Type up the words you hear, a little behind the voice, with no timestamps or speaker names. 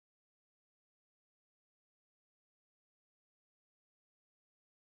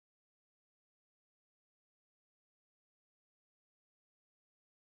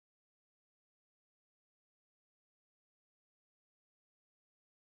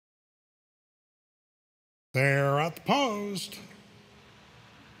They're at the post.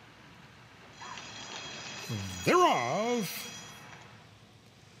 They're off.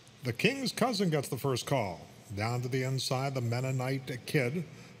 The King's Cousin gets the first call. Down to the inside, the Mennonite Kid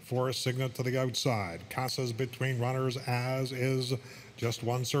for a Signet to the outside. Casa's between runners, as is just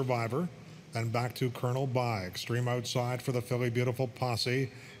one survivor. Then back to Colonel By. Extreme outside for the Philly Beautiful Posse.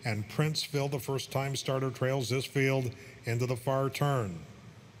 And Princeville, the first-time starter, trails this field into the far turn.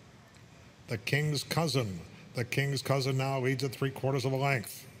 The King's Cousin. The King's Cousin now leads at 3/4 of a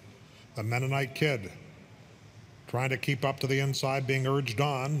length. The Mennonite Kid trying to keep up to the inside, being urged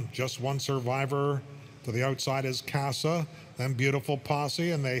on. Just one survivor to the outside is Casa, then Beautiful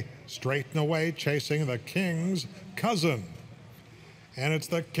Posse, and they straighten away, chasing the King's Cousin. And it's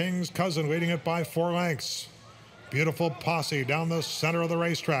the King's Cousin leading it by 4 lengths. Beautiful Posse down the center of the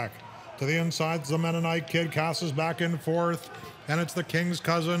racetrack. To the inside, the Mennonite Kid. Casa's back in fourth, and it's the King's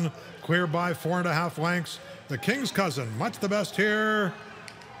Cousin, clear by 4.5 lengths. The King's Cousin, much the best here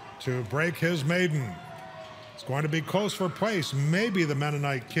to break his maiden. It's going to be close for place. Maybe the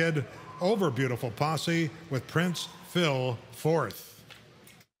Mennonite Kid over Beautiful Posse with Prince Phil fourth.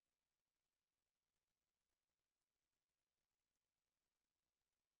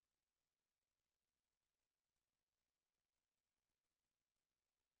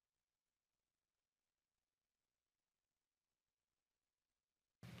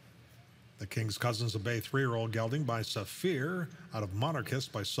 The King's Cousin's a Bay 3-year-old gelding by Saphir out of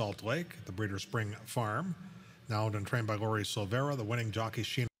Monarchist by Salt Lake at the Breeder Spring Farm. Now owned and trained by Lori Silvera, the winning jockey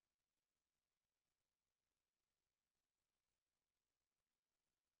Sheena